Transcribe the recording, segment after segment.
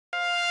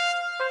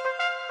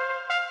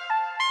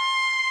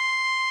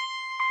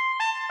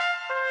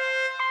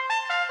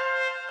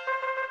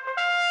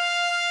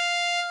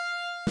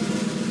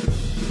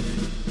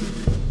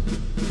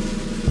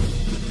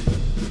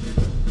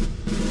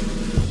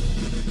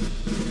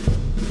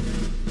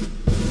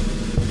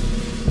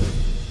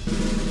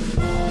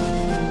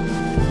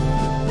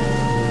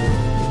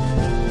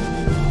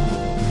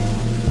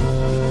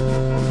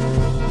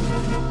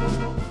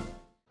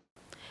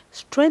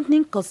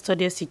strengthening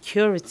custodial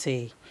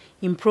security,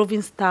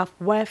 improving staff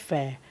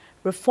welfare,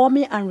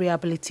 reforming and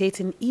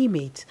rehabilitating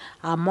inmates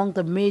are among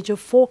the major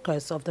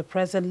focus of the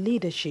present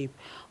leadership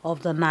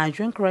of the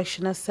Nigerian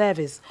Correctional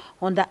Service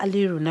under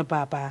Haliru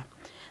Nababa.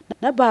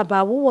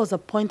 Nababa, who was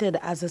appointed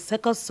as the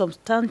second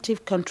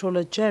substantive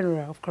Controller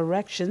General of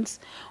Corrections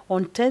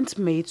on 10th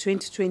May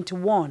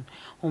 2021,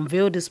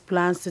 unveiled his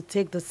plans to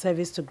take the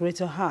service to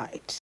greater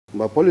heights.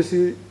 My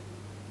policy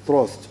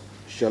thrust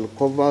shall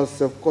cover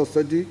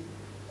self-custody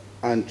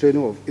and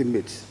training of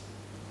inmates,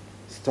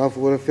 staff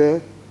welfare,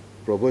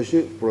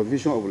 provision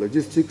of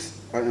logistics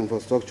and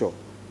infrastructure.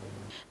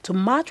 To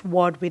match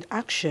word with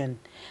action,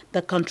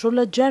 the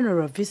Controller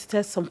General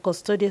visited some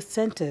custodial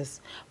centers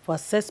for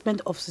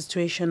assessment of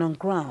situation on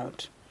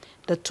ground.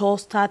 The tour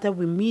started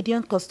with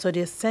Median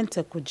Custodial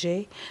Center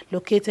Kuje,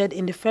 located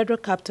in the Federal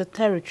Capital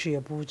Territory,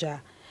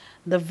 Abuja.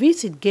 The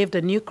visit gave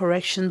the new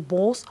correction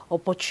boss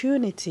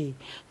opportunity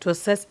to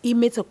assess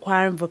inmates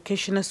acquiring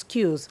vocational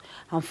skills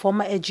and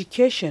formal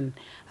education,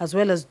 as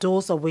well as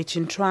those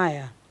awaiting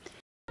trial.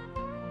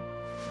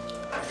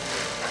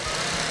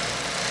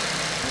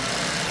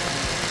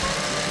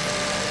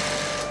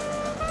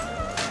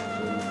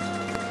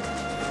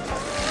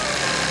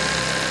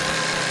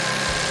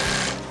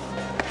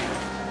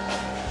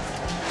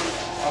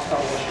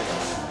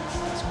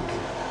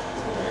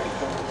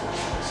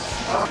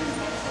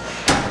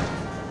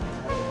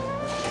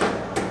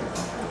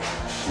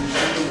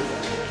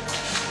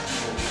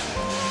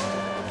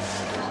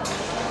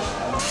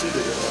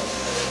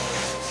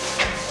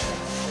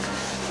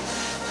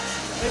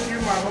 Thank you,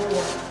 my whole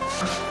work.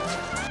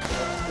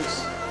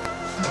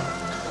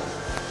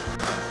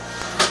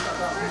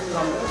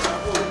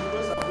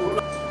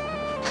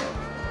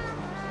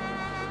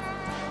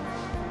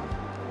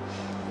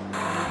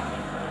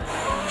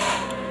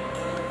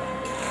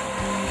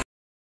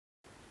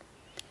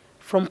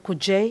 From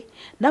Kuje,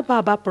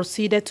 Nababa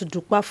proceeded to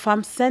Dukpa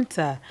Farm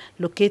Center,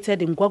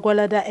 located in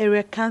Gwagwalada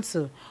Area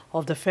Council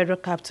of the Federal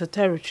Capital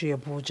Territory,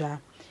 Abuja.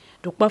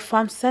 Dukpa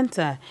Farm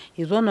Center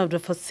is one of the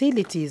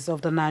facilities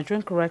of the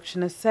Nigerian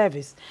Correctional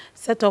Service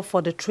set up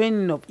for the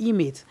training of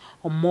inmates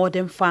on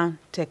modern farm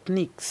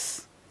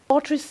techniques. The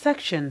poultry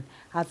section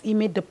has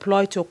inmates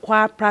deployed to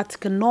acquire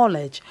practical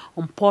knowledge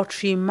on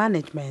poultry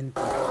management.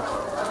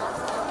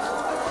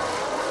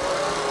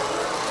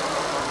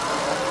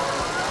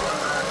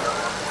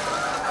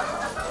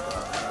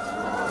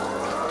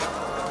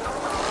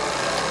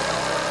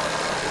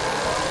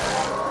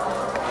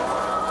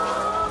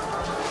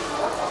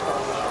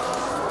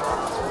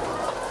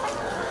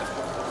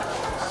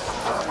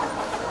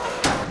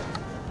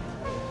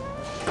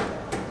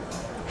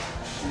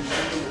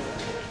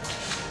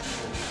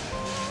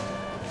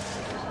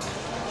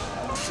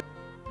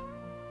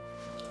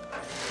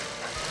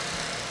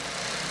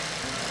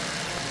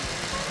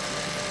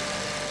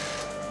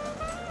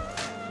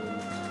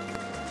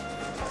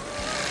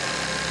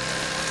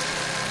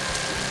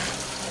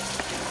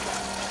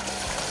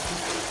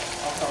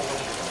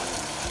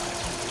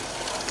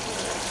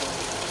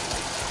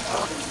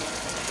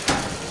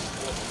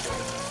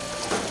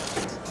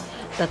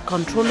 The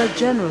Controller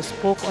General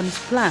spoke on his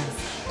plans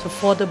to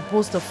further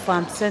boost the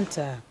farm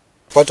center.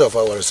 Part of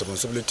our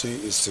responsibility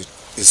is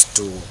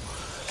to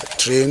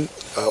train,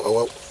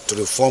 to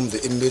reform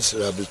the inmates,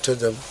 rehabilitate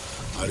them,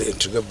 and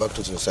reintegrate back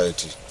to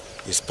society.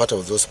 It's part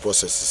of those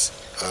processes,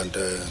 and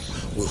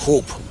we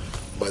hope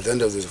by the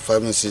end of the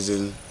farming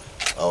season,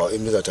 our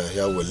inmates that are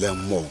here will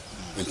learn more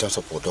in terms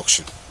of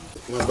production.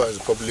 Remember, the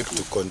public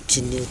to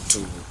continue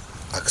to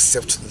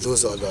accept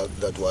those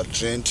that were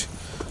trained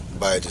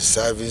by the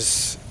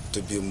service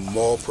to be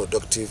more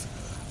productive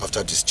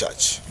after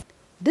discharge.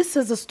 This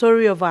is the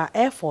story of our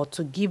effort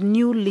to give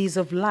new lease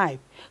of life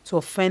to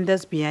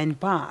offenders behind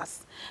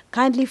bars.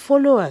 Kindly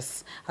follow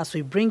us as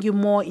we bring you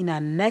more in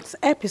our next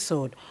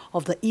episode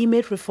of the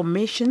inmate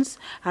reformations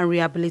and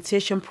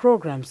rehabilitation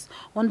programs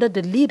under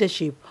the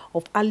leadership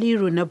of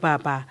Haliru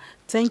Nababa.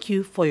 Thank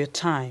you for your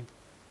time.